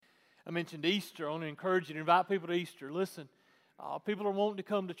I mentioned Easter. I want to encourage you to invite people to Easter. Listen, people are wanting to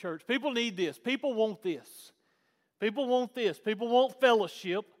come to church. People need this. People want this. People want this. People want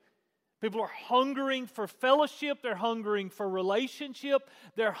fellowship. People are hungering for fellowship. They're hungering for relationship.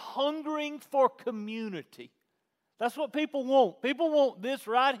 They're hungering for community. That's what people want. People want this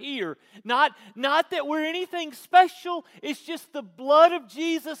right here. Not that we're anything special. It's just the blood of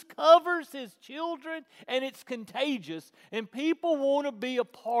Jesus covers His children, and it's contagious. And people want to be a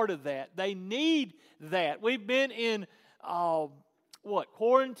part of that. They need that. We've been in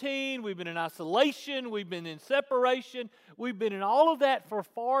quarantine. We've been in isolation. We've been in separation. We've been in all of that for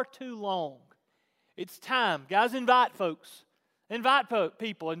far too long. It's time. Guys, invite folks. Invite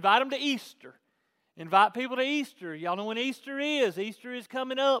people. Invite them to Easter. Invite people to Easter. Y'all know when Easter is. Easter is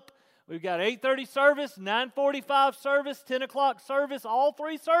coming up. We've got 8:30 service, 9:45 service, 10 o'clock service. All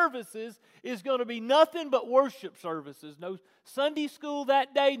three services is going to be nothing but worship services. No Sunday school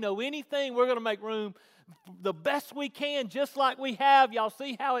that day, no anything. We're going to make room the best we can, just like we have. Y'all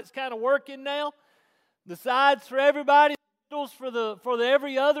see how it's kind of working now? The sides for everybody, the middles for the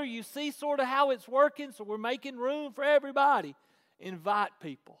every other. You see sort of how it's working, so we're making room for everybody. Invite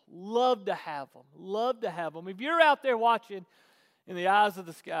people. Love to have them. Love to have them. If you're out there watching in the eyes of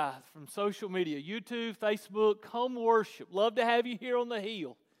the sky from social media, YouTube, Facebook, come worship. Love to have you here on the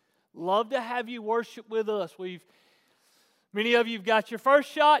hill. Love to have you worship with us. Many of you have got your first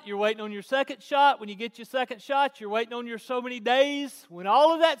shot. You're waiting on your second shot. When you get your second shot, you're waiting on your so many days. When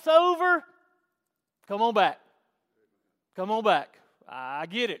all of that's over, come on back. Come on back. I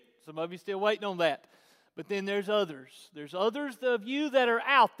get it. Some of you still waiting on that. But then there's others. There's others of you that are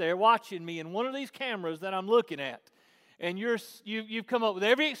out there watching me in one of these cameras that I'm looking at. And you've come up with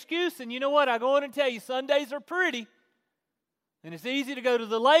every excuse. And you know what? I go on and tell you, Sundays are pretty. And it's easy to go to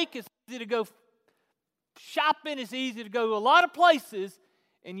the lake. It's easy to go shopping. It's easy to go to a lot of places.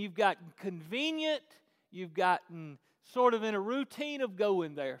 And you've gotten convenient. You've gotten sort of in a routine of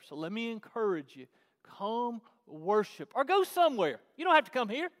going there. So let me encourage you. Come worship. Or go somewhere. You don't have to come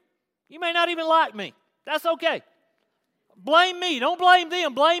here. You may not even like me. That's okay. Blame me. Don't blame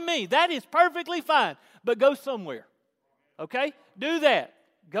them. Blame me. That is perfectly fine. But go somewhere. Okay? Do that.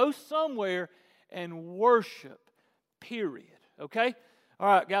 Go somewhere and worship. Period. Okay? All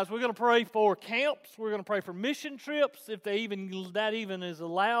right, guys, we're going to pray for camps. We're going to pray for mission trips, if that even is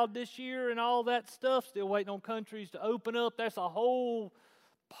allowed this year and all that stuff. Still waiting on countries to open up. That's a whole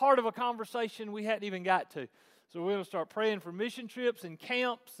part of a conversation we hadn't even got to. So we're going to start praying for mission trips and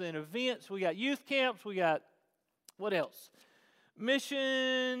camps and events. We got youth camps. We got, what else?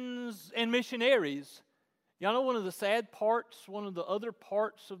 Missions and missionaries. Y'all know one of the sad parts, one of the other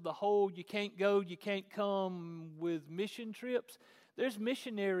parts of the whole you can't go, you can't come with mission trips? There's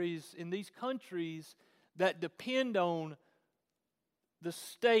missionaries in these countries that depend on the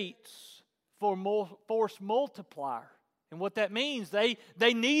states for force multiplier. And what that means, they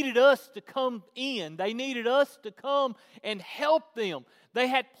needed us to come in. They needed us to come and help them. They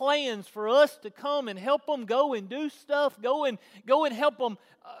had plans for us to come and help them go and do stuff, go and help them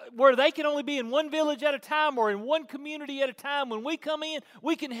where they can only be in one village at a time or in one community at a time. When we come in,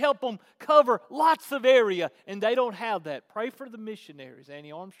 we can help them cover lots of area, and they don't have that. Pray for the missionaries.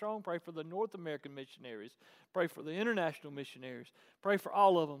 Annie Armstrong, pray for the North American missionaries. Pray for the international missionaries. Pray for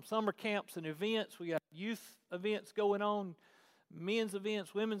all of them. Summer camps and events. We got youth events going on, men's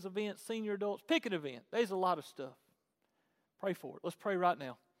events, women's events, senior adults. Pick an event. There's a lot of stuff. Pray for it. Let's pray right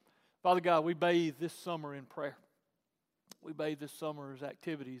now. Father God, we bathe this summer in prayer. We bathe this summer's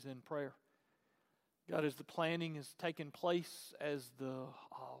activities in prayer. God, as the planning is taking place, as the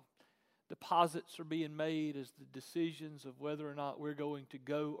deposits are being made, as the decisions of whether or not we're going to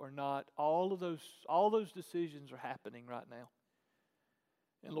go or not, all those decisions are happening right now.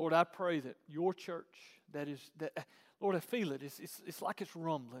 And Lord, I pray that your church, Lord, I feel it. It's like it's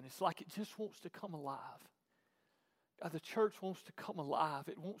rumbling. It's like it just wants to come alive. God, the church wants to come alive.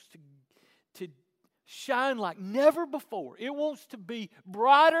 It wants to shine like never before. It wants to be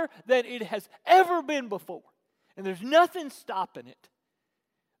brighter than it has ever been before. And there's nothing stopping it.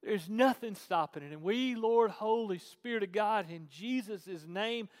 There's nothing stopping it. And we, Lord, Holy Spirit of God, in Jesus'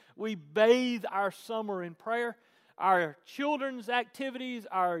 name, we bathe our summer in prayer. Our children's activities,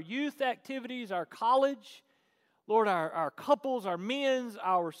 our youth activities, our college, Lord, our couples, our men's,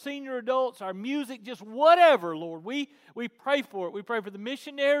 our senior adults, our music, just whatever, Lord. We pray for it. We pray for the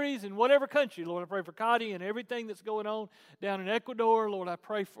missionaries in whatever country. Lord, I pray for Cody and everything that's going on down in Ecuador. Lord, I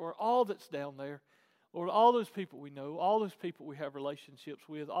pray for all that's down there. Lord, all those people we know, all those people we have relationships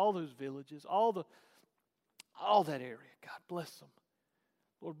with, all those villages, all that area. God, bless them.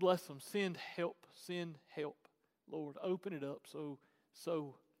 Lord, bless them. Send help. Send help. Lord, open it up so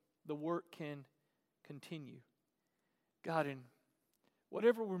the work can continue. God, in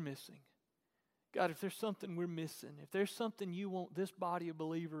whatever we're missing, God, if there's something we're missing, if there's something you want this body of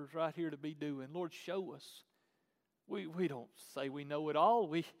believers right here to be doing, Lord, show us. We don't say we know it all.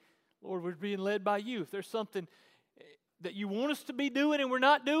 Lord, we're being led by you. If there's something that you want us to be doing and we're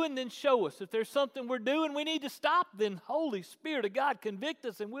not doing, then show us. If there's something we're doing we need to stop, then Holy Spirit of God, convict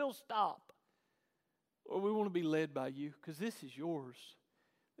us and we'll stop. Lord, we want to be led by you because this is yours.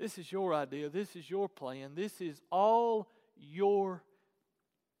 This is your idea. This is your plan. This is all your,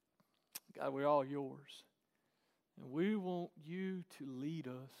 God, we're all yours. And we want you to lead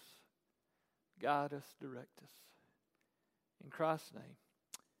us, guide us, direct us. In Christ's name,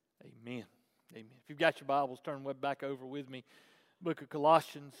 amen. Amen. If you've got your Bibles, turn back over with me. Book of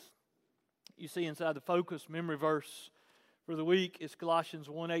Colossians. You see inside the focus memory verse for the week is Colossians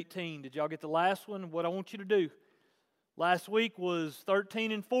 1:18. Did y'all get the last one? What I want you to do. Last week was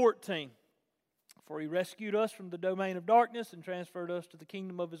 13 and 14. For he rescued us from the domain of darkness and transferred us to the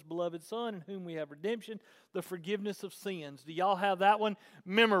kingdom of his beloved Son, in whom we have redemption, the forgiveness of sins. Do y'all have that one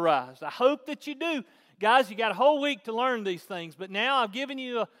memorized? I hope that you do. Guys, you got a whole week to learn these things, but now I've given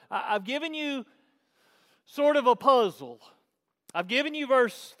you sort of a puzzle. I've given you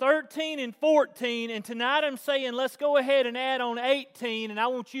verse 13 and 14, and tonight I'm saying let's go ahead and add on 18, and I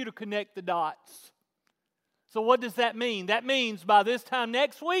want you to connect the dots. So what does that mean? That means by this time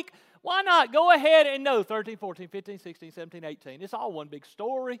next week, why not go ahead and know 13, 14, 15, 16, 17, 18. It's all one big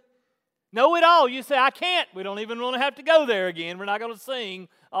story. Know it all. You say, I can't. We don't even want to have to go there again. We're not going to sing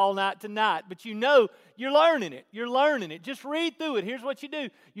all night tonight. But you know you're learning it. You're learning it. Just read through it. Here's what you do.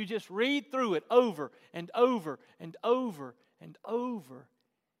 You just read through it over and over and over and over.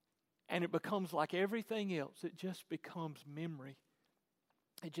 And it becomes like everything else. It just becomes memory.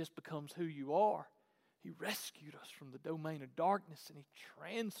 It just becomes who you are. He rescued us from the domain of darkness and He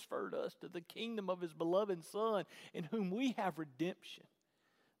transferred us to the kingdom of His beloved Son, in whom we have redemption,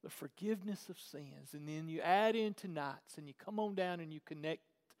 the forgiveness of sins. And then you add in tonight's and you come on down and you connect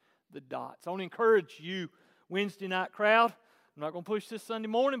the dots. I want to encourage you, Wednesday night crowd. I'm not going to push this Sunday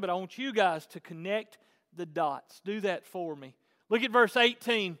morning, but I want you guys to connect the dots. Do that for me. Look at verse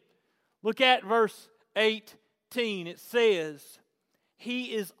 18. Look at verse 18. It says,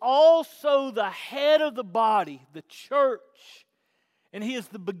 He is also the head of the body, the church. And He is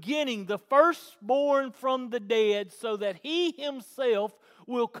the beginning, the firstborn from the dead, so that He Himself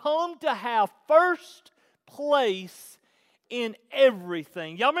will come to have first place in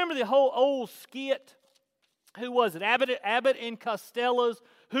everything. Y'all remember the whole old skit? Who was it? Abbott and Costello's.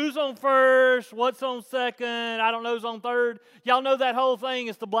 Who's on first? What's on second? I don't know who's on third. Y'all know that whole thing?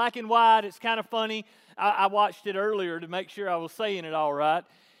 It's the black and white. It's kind of funny. I watched it earlier to make sure I was saying it all right.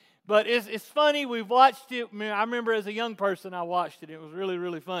 But it's funny. We've watched it. I remember as a young person I watched it. It was really,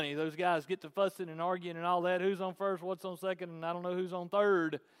 really funny. Those guys get to fussing and arguing and all that. Who's on first? What's on second? And I don't know who's on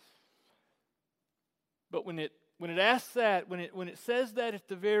third. But when it asks that, when it says that at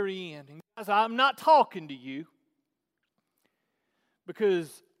the very end, and guys, I'm not talking to you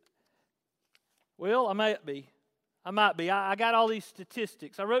because, well, I might be. I got all these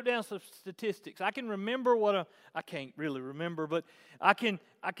statistics. I wrote down some statistics. I can remember I can't really remember, but I can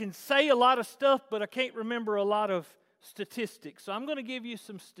say a lot of stuff, but I can't remember a lot of statistics. So I'm going to give you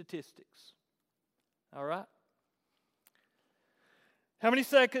some statistics. All right? How many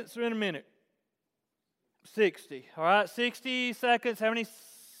seconds are in a minute? 60. All right? 60 seconds. How many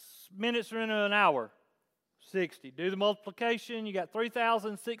minutes are in an hour? 60. Do the multiplication. You got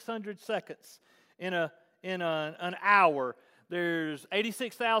 3,600 seconds in an hour. There's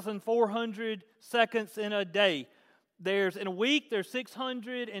 86,400 seconds in a day. In a week, there's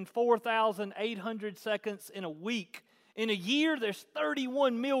 604,800 seconds in a week. In a year, there's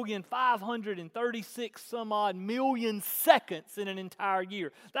 31,536 some odd million seconds in an entire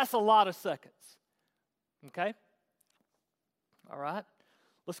year. That's a lot of seconds. Okay? All right?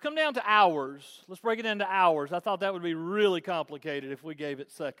 Let's come down to hours. Let's break it down to hours. I thought that would be really complicated if we gave it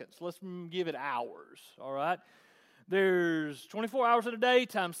seconds. Let's give it hours, all right? There's 24 hours in a day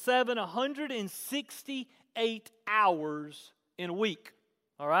times 7, 168 hours in a week,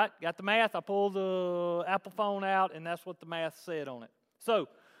 all right? Got the math? I pulled the Apple phone out, and that's what the math said on it. So,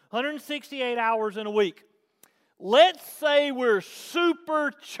 168 hours in a week. Let's say we're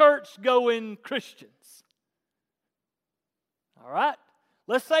super church-going Christians, all right?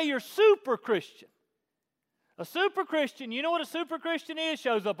 Let's say you're super Christian. A super Christian, you know what a super Christian is?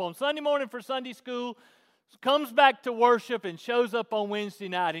 Shows up on Sunday morning for Sunday school, comes back to worship, and shows up on Wednesday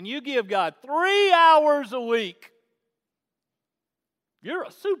night. And you give God 3 hours a week. You're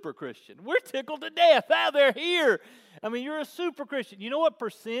a super Christian. We're tickled to death. They're here. I mean, you're a super Christian. You know what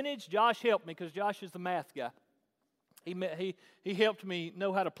percentage? Josh helped me because Josh is the math guy. He helped me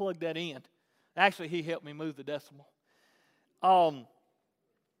know how to plug that in. Actually, he helped me move the decimal.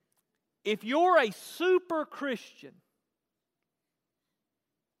 If you're a super Christian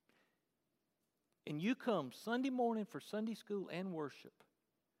and you come Sunday morning for Sunday school and worship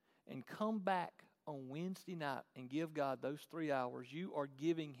and come back on Wednesday night and give God those 3 hours, you are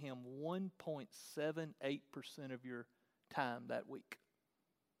giving Him 1.78% of your time that week.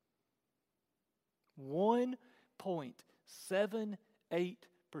 1.78%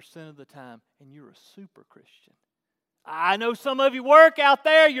 of the time, and you're a super Christian. I know some of you work out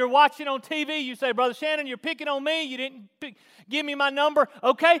there, you're watching on TV, you say, Brother Shannon, you're picking on me, you didn't give me my number.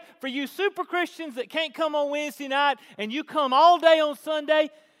 Okay, for you super Christians that can't come on Wednesday night and you come all day on Sunday,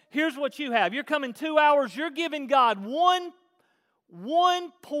 here's what you have. You're coming 2 hours, you're giving God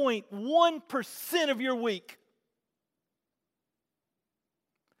 1.1% of your week.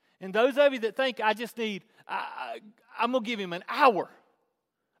 And those of you that think, I'm going to give Him an hour.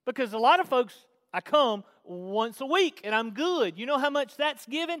 Because a lot of folks, I come once a week and I'm good. You know how much that's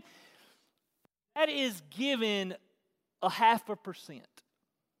given? That is given 0.5%.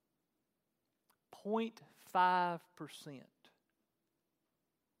 0.5%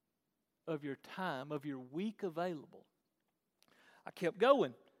 of your time, of your week available. I kept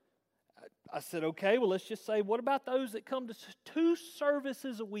going. I said, okay, well, let's just say, what about those that come to 2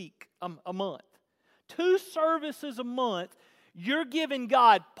 services a week, a month? 2 services a month, you're giving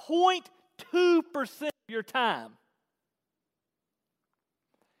God 0.2% of your time.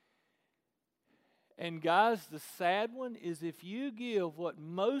 And guys, the sad one is if you give what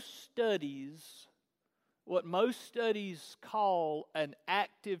most studies call an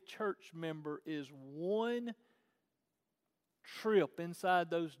active church member is 1 trip inside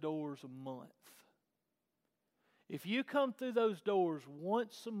those doors a month. If you come through those doors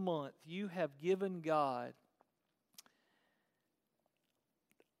once a month, you have given God,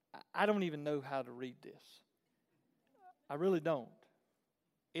 I don't even know how to read this. I really don't.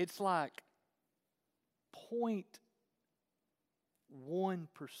 It's like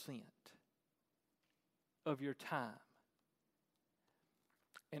 0.1% of your time.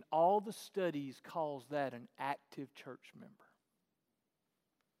 And all the studies calls that an active church member.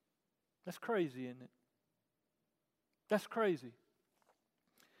 That's crazy, isn't it? That's crazy.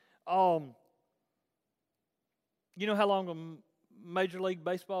 You know how long a Major League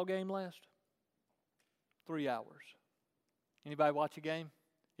Baseball game lasts? 3 hours. Anybody watch a game?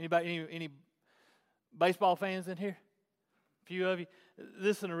 Any baseball fans in here? A few of you.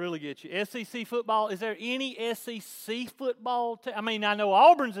 This will really get you. SEC football. Is there any SEC football? I know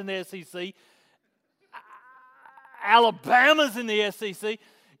Auburn's in the SEC. Alabama's in the SEC.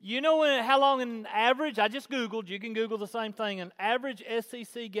 You know how long an average? I just Googled. You can Google the same thing. An average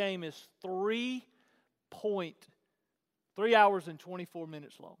SEC game is 3 hours and 24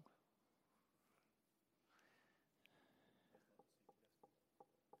 minutes long.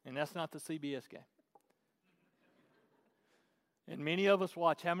 And that's not the CBS game. And many of us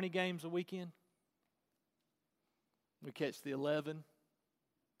watch how many games a weekend? We catch the 11,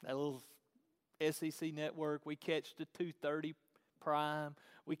 that little SEC network. We catch the 2:30 prime.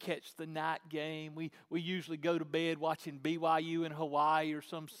 We catch the night game. We usually go to bed watching BYU in Hawaii or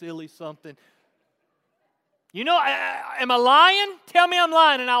some silly something. You know, am I lying? Tell me I'm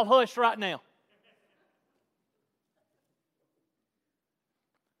lying and I'll hush right now.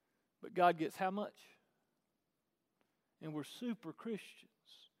 But God gets how much? And we're super Christians.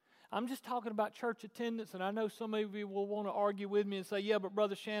 I'm just talking about church attendance, and I know some of you will want to argue with me and say, yeah, but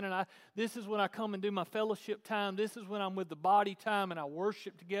Brother Shannon, this is when I come and do my fellowship time. This is when I'm with the body time and I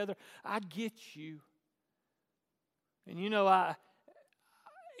worship together. I get you. And you know,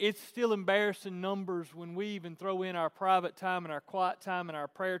 it's still embarrassing numbers when we even throw in our private time and our quiet time and our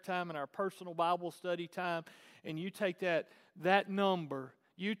prayer time and our personal Bible study time, and you take that number.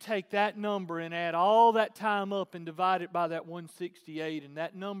 You take that number and add all that time up and divide it by that 168, and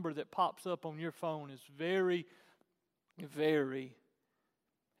that number that pops up on your phone is very, very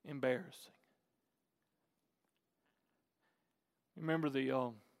embarrassing. Remember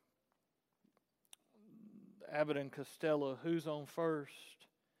the Abbott and Costello, who's on first?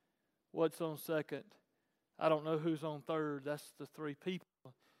 What's on second? I don't know who's on third. That's the 3 people.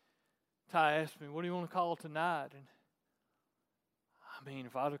 Ty asked me, what do you want to call tonight? And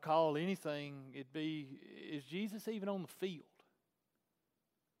if I were to call anything, it'd be, is Jesus even on the field?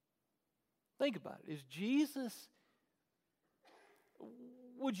 Think about it. Is Jesus,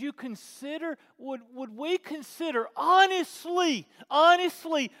 would you consider, would we consider, honestly,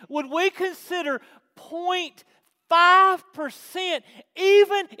 would we consider 0.5%,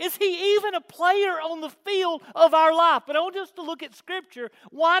 is he even a player on the field of our life? But I want us to look at Scripture.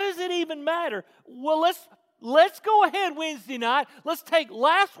 Why does it even matter? Well, let's go ahead Wednesday night. Let's take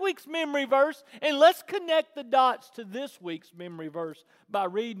last week's memory verse and let's connect the dots to this week's memory verse by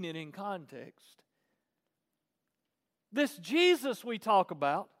reading it in context. This Jesus we talk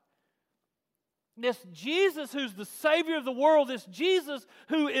about, this Jesus who's the Savior of the world, this Jesus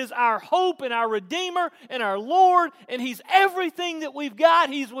who is our hope and our Redeemer and our Lord, and He's everything that we've got.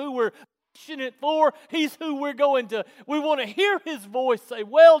 He's who we're passionate for. He's who we want to hear His voice say,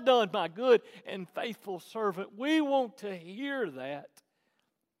 "Well done, my good and faithful servant." We want to hear that.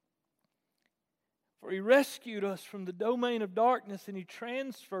 For He rescued us from the domain of darkness and He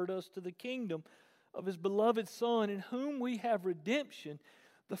transferred us to the kingdom of His beloved Son, in whom we have redemption,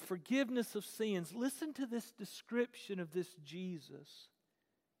 the forgiveness of sins. Listen to this description of this Jesus.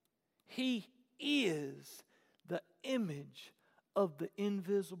 He is the image of the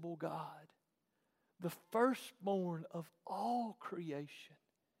invisible God, the firstborn of all creation.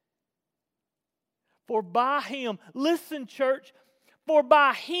 For by Him, listen church, for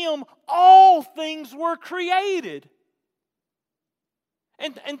by Him all things were created.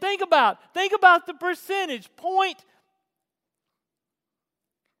 And think about the percentage.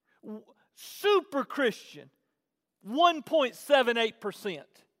 Super Christian, 1.78%.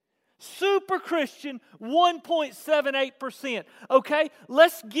 Super Christian, 1.78%. Okay,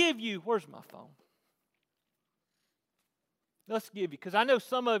 let's give you, where's my phone? Let's give you, because I know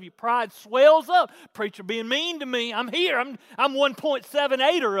some of you, pride swells up. Preacher being mean to me. I'm here. I'm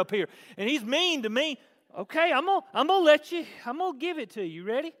 1.78er up here, and he's mean to me. Okay, I'm gonna give it to you.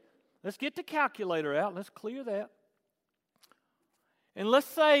 Ready? Let's get the calculator out. Let's clear that. And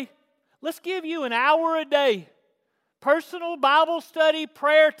let's give you an hour a day. Personal Bible study,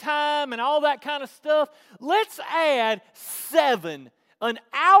 prayer time, and all that kind of stuff. Let's add 7, an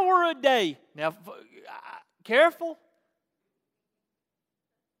hour a day. Now, careful.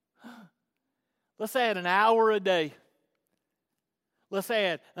 Let's add an hour a day. Let's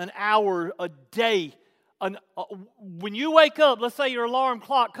add an hour a day. When you wake up, let's say your alarm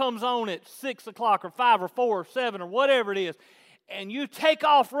clock comes on at 6 o'clock or 5 or 4 or 7 or whatever it is, and you take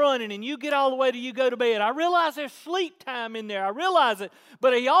off running and you get all the way till you go to bed. I realize there's sleep time in there. I realize it.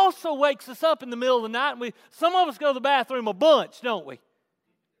 But He also wakes us up in the middle of the night, and some of us go to the bathroom a bunch, don't we?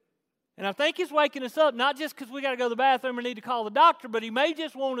 And I think He's waking us up not just because we got to go to the bathroom or need to call the doctor, but He may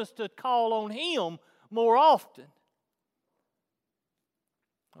just want us to call on Him more often.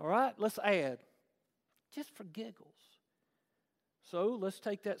 All right, let's add. Just for giggles. So let's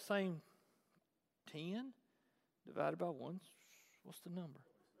take that same 10 divided by 1. What's the number?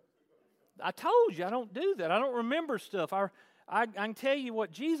 I told you I don't do that. I don't remember stuff. I can tell you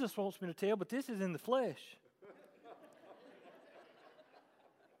what Jesus wants me to tell, but this is in the flesh.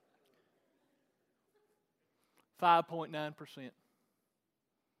 .9%.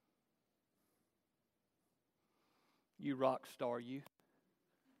 You rock star, you.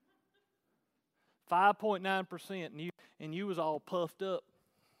 5.9%, and you was all puffed up,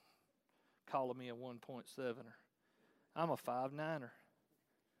 calling me a 1.7er. I'm a 5.9er.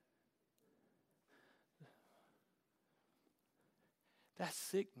 That's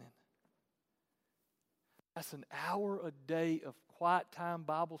sickening. That's an hour a day of quiet time,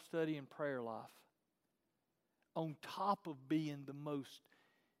 Bible study, and prayer life, on top of being the most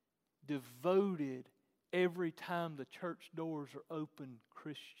devoted every time the church doors are open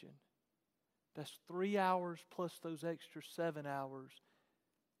Christian. That's 3 hours plus those extra 7 hours.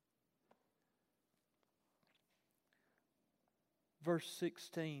 Verse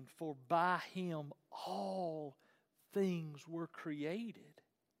 16, for by Him all things were created,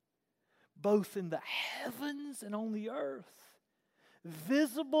 both in the heavens and on the earth,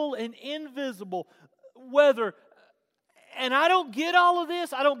 visible and invisible, whether... And I don't get all of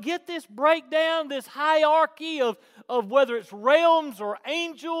this. I don't get this breakdown, this hierarchy of whether it's realms or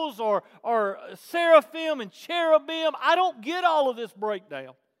angels or seraphim and cherubim. I don't get all of this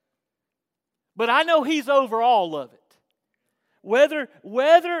breakdown. But I know He's over all of it. Whether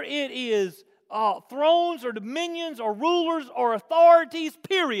it is thrones or dominions or rulers or authorities,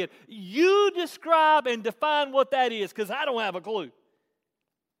 period. You describe and define what that is, because I don't have a clue.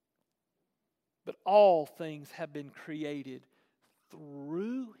 But all things have been created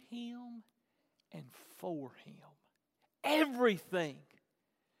through Him and for Him. Everything.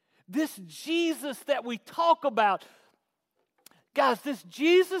 This Jesus that we talk about, Guys, this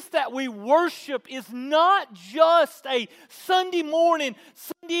Jesus that we worship is not just a Sunday morning,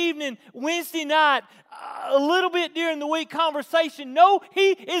 Sunday evening, Wednesday night, a little bit during the week conversation. No, He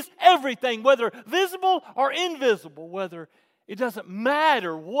is everything, whether visible or invisible, whether it doesn't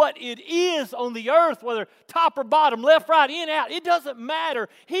matter what it is on the earth, whether top or bottom, left, right, in, out. It doesn't matter.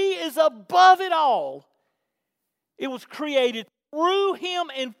 He is above it all. It was created through Him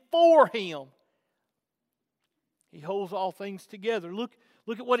and for Him. He holds all things together. Look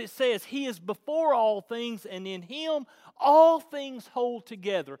at what it says. He is before all things, and in Him all things hold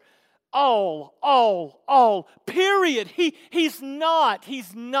together. All. Period. He's not.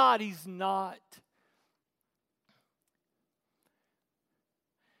 He's not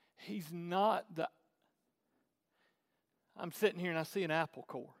the... I'm sitting here and I see an apple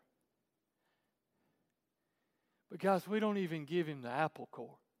core. But guys, we don't even give Him the apple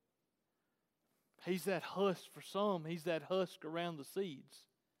core. He's that husk for some. He's that husk around the seeds.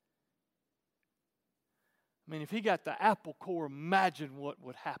 I mean, if He got the apple core, imagine what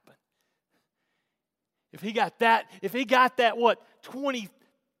would happen. If He got that, what, 20,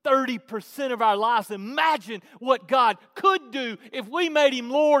 30% of our lives, imagine what God could do if we made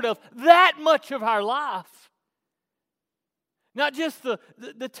Him Lord of that much of our life. Not just the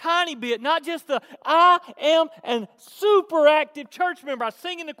tiny bit, not just the I am a super active church member. I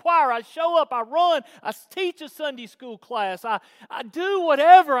sing in the choir, I show up, I run, I teach a Sunday school class, I do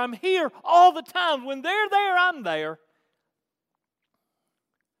whatever, I'm here all the time. When they're there, I'm there.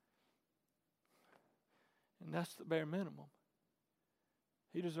 And that's the bare minimum.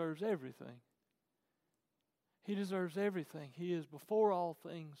 He deserves everything. He deserves everything. He is before all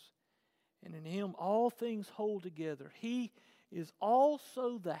things, and in Him all things hold together. He is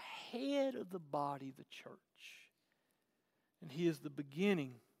also the head of the body, the church. And He is the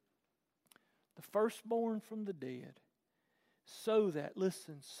beginning, the firstborn from the dead, so that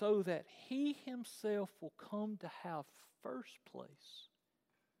He Himself will come to have first place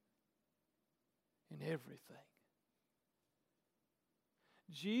in everything.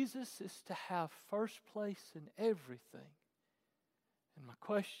 Jesus is to have first place in everything. And my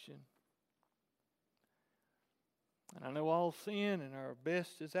question, and I know all sin and our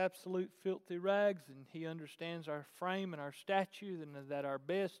best is absolute filthy rags, and He understands our frame and our stature, and that our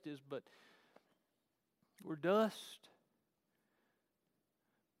best is but we're dust.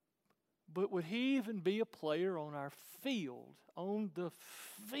 But would He even be a player on our field, on the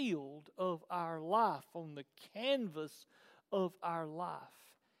field of our life, on the canvas of our life?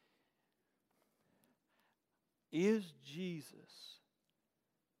 Is Jesus,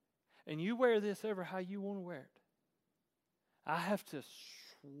 and you wear this ever how you want to wear it. I have to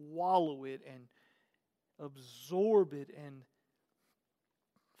swallow it and absorb it and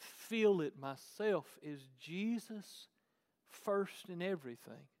feel it myself. Is Jesus first in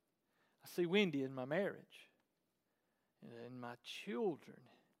everything? I see Wendy in my marriage, in my children,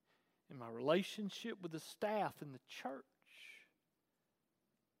 in my relationship with the staff in the church,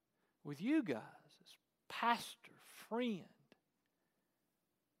 with you guys as pastor, friend.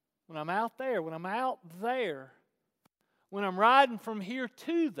 When I'm out there, when I'm riding from here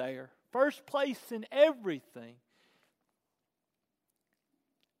to there, first place in everything,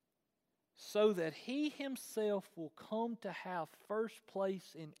 so that He Himself will come to have first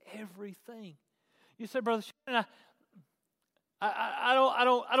place in everything. You say, Brother Shannon, I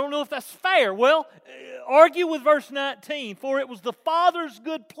don't know if that's fair. Well, argue with verse 19. For it was the Father's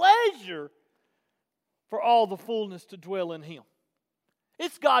good pleasure for all the fullness to dwell in Him.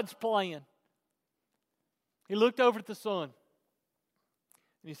 It's God's plan. He looked over at the Son and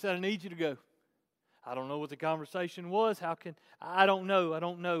He said, I need you to go. I don't know what the conversation was. I don't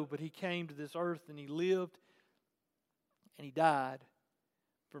know. But He came to this earth and He lived and He died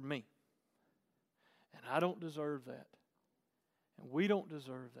for me. And I don't deserve that. And we don't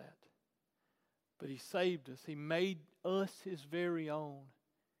deserve that. But He saved us. He made us His very own.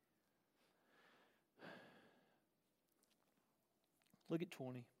 Look at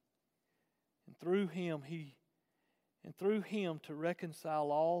 20. And through Him to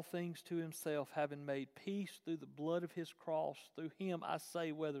reconcile all things to Himself, having made peace through the blood of His cross. Through Him, I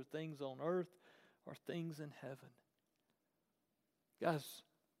say, whether things on earth or things in heaven. Guys,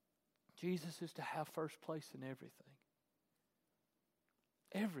 Jesus is to have first place in everything.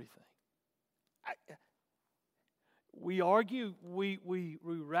 Everything. We argue, we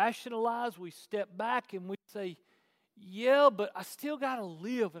rationalize, we step back and we say, yeah, but I still got to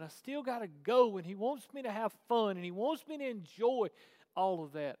live and I still got to go, and He wants me to have fun and He wants me to enjoy all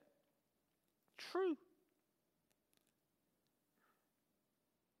of that. True.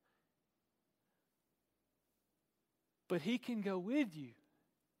 but He can go with you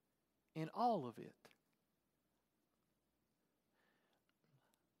in all of it.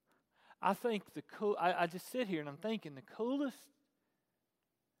 I think I just sit here and I'm thinking the coolest.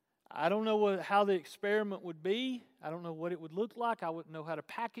 I don't know how the experiment would be. I don't know what it would look like. I wouldn't know how to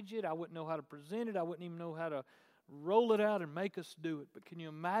package it. I wouldn't know how to present it. I wouldn't even know how to roll it out and make us do it. But can you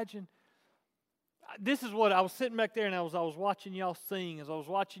imagine? This is what I was sitting back there and I was watching y'all sing, as I was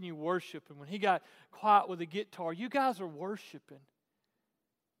watching you worship. And when he got quiet with the guitar, you guys are worshiping.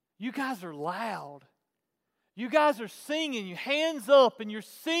 You guys are loud. You guys are singing, your hands up, and you're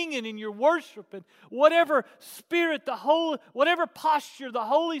singing and you're worshiping. Whatever spirit, whatever posture the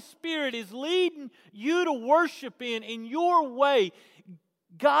Holy Spirit is leading you to worship in your way,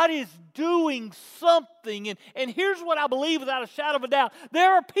 God is doing something. And here's what I believe without a shadow of a doubt.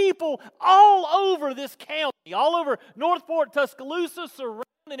 There are people all over this county, all over Northport, Tuscaloosa, surrounding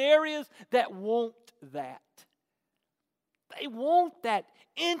areas that want that. They want that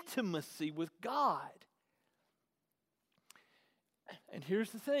intimacy with God. And here's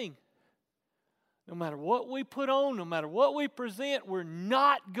the thing. No matter what we put on, no matter what we present, we're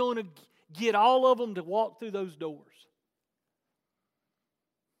not going to get all of them to walk through those doors.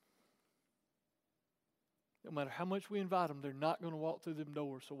 No matter how much we invite them, they're not going to walk through them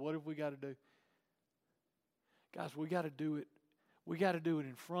doors. So what have we got to do? Guys, we got to do it. We got to do it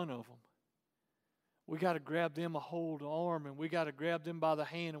in front of them. We got to grab them a hold arm, and we got to grab them by the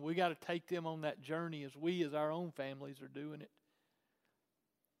hand, and we got to take them on that journey as we, as our own families, are doing it.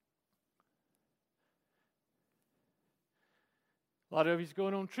 A lot of you's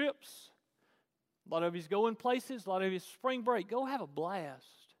going on trips. A lot of you's going places. A lot of you's spring break. Go have a blast.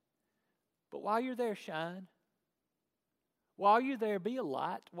 But while you're there, shine. While you're there, be a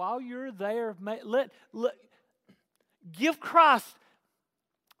light. While you're there, give Christ,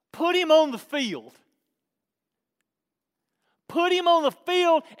 put Him on the field. Put Him on the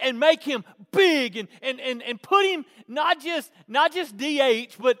field and make Him big and put Him not just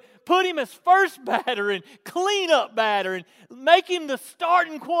DH, but put Him as first batter and cleanup batter and make Him the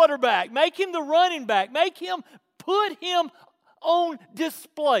starting quarterback. Make Him the running back. Put Him on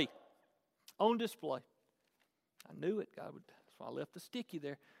display. On display. I knew it. That's why I left the sticky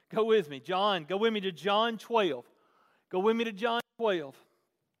there. Go with me. Go with me to John 12. Go with me to John 12.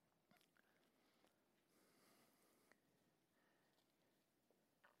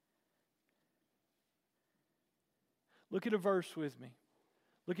 Look at a verse with me.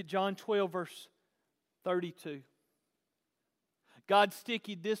 Look at John 12, verse 32. God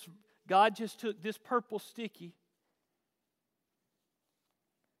just took this purple sticky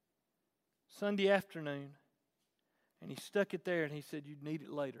Sunday afternoon, and He stuck it there, and He said, "You'd need it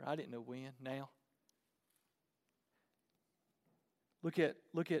later." I didn't know when. Now. Look at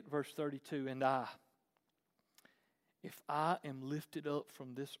verse 32. And if I am lifted up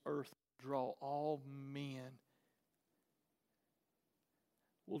from this earth, draw all men.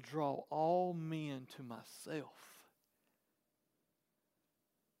 Will draw all men to myself.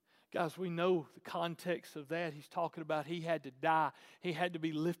 Guys, we know the context of that. He's talking about He had to die. He had to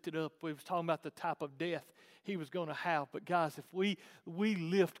be lifted up. We was talking about the type of death He was going to have. But guys, if we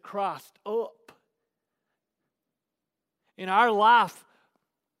lift Christ up in our life,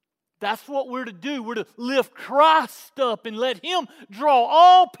 that's what we're to do. We're to lift Christ up and let Him draw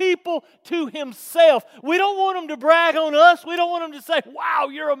all people to Himself. We don't want them to brag on us. We don't want them to say, "Wow,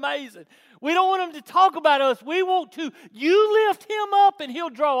 you're amazing." We don't want them to talk about us. We want you lift Him up and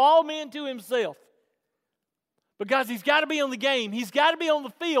He'll draw all men to Himself. But guys, He's got to be on the game. He's got to be on the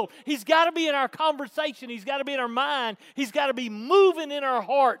field. He's got to be in our conversation. He's got to be in our mind. He's got to be moving in our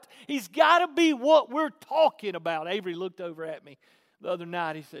heart. He's got to be what we're talking about. Avery looked over at me the other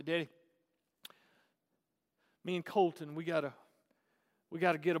night. He said, "Daddy, me and Colton, we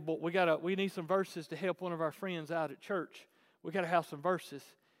need some verses to help one of our friends out at church. We got to have some verses."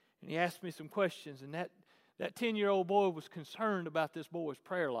 And he asked me some questions, and that 10-year-old boy was concerned about this boy's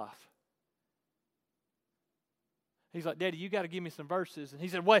prayer life. He's like, "Daddy, you got to give me some verses." And he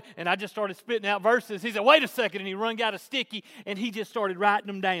said, "Wait." And I just started spitting out verses. He said, "Wait a second." And he got a sticky and he just started writing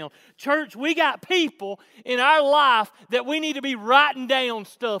them down. Church, we got people in our life that we need to be writing down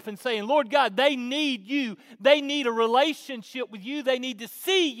stuff and saying, "Lord God, they need You. They need a relationship with You. They need to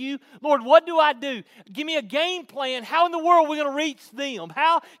see You. Lord, what do I do? Give me a game plan. How in the world are we going to reach them?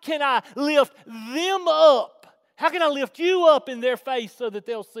 How can I lift them up? How can I lift You up in their face so that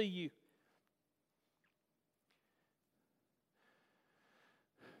they'll see You?"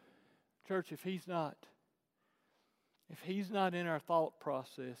 Church, if He's not in our thought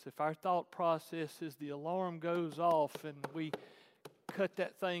process, if our thought process is the alarm goes off and we cut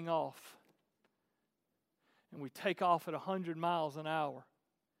that thing off, and we take off at 100 miles an hour.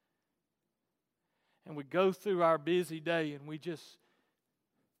 And we go through our busy day and we're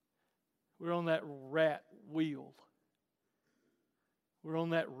on that rat wheel. We're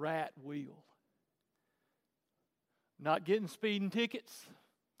on that rat wheel. Not getting speeding tickets,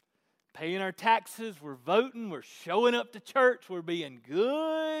 paying our taxes, we're voting, we're showing up to church, we're being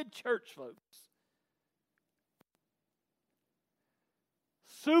good church folks.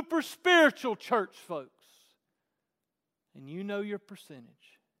 Super spiritual church folks. And you know your percentage.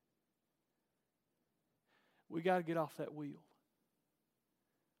 We got to get off that wheel.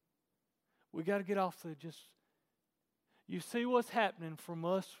 We got to get off you see what's happening from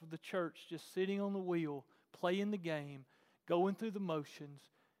us, the church, just sitting on the wheel, playing the game, going through the motions,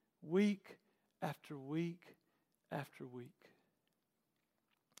 week after week after week.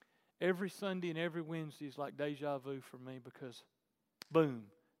 Every Sunday and every Wednesday is like deja vu for me because, boom,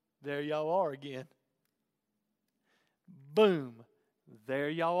 there y'all are again. Boom, there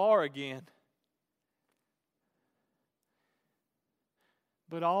y'all are again.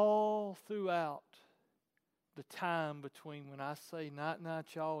 But all throughout the time between when I say night,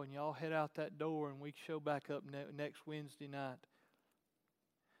 y'all, and y'all head out that door and we show back up next Wednesday night,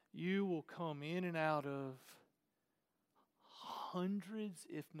 you will come in and out of hundreds,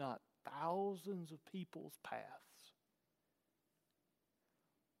 if not thousands, of people's paths.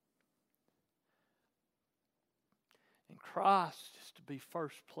 And Christ is to be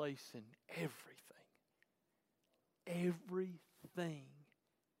first place in everything. Everything.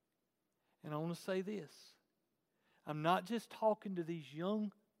 And I want to say this. I'm not just talking to these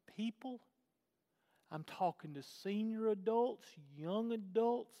young people. I'm talking to senior adults, young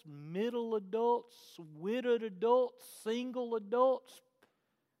adults, middle adults, widowed adults, single adults.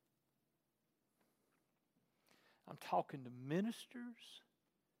 I'm talking to ministers.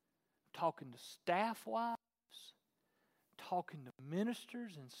 I'm talking to staff wives. I'm talking to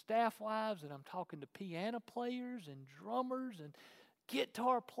ministers and staff wives. And I'm talking to piano players and drummers and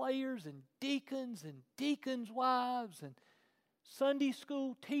guitar players and deacons' wives and Sunday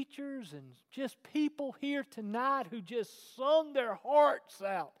school teachers and just people here tonight who just sung their hearts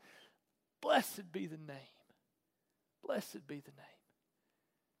out. Blessed be the name. Blessed be the name.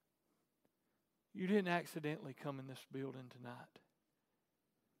 You didn't accidentally come in this building tonight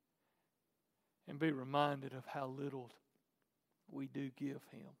and be reminded of how little we do give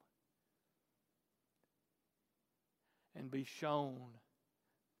Him. And be shown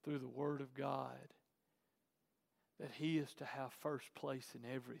through the Word of God that He is to have first place in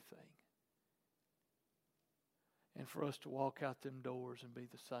everything. And for us to walk out them doors and be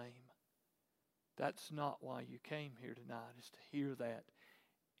the same. That's not why you came here tonight, is to hear that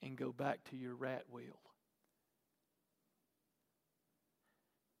and go back to your rat wheel.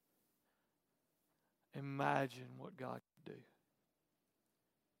 Imagine what God could do.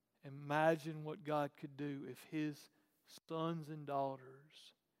 Imagine what God could do if His sons and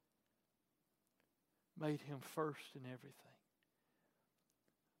daughters made Him first in everything.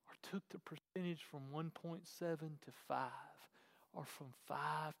 Or took the percentage from 1.7 to 5. Or from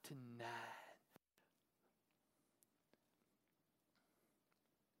 5 to 9.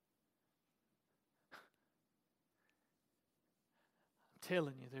 I'm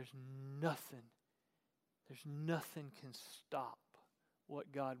telling you, there's nothing can stop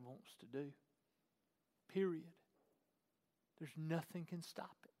what God wants to do. Period. There's nothing can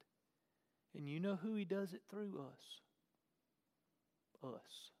stop it. And you know who He does it through?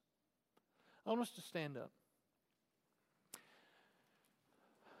 Us. I want us to stand up.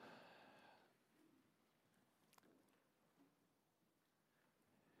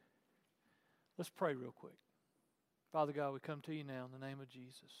 Let's pray real quick. Father God, we come to You now in the name of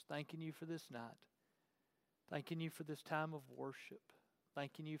Jesus, thanking You for this night. Thanking You for this time of worship.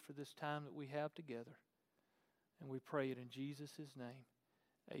 Thanking You for this time that we have together. And we pray it in Jesus' name.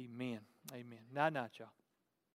 Amen. Amen. Night, y'all.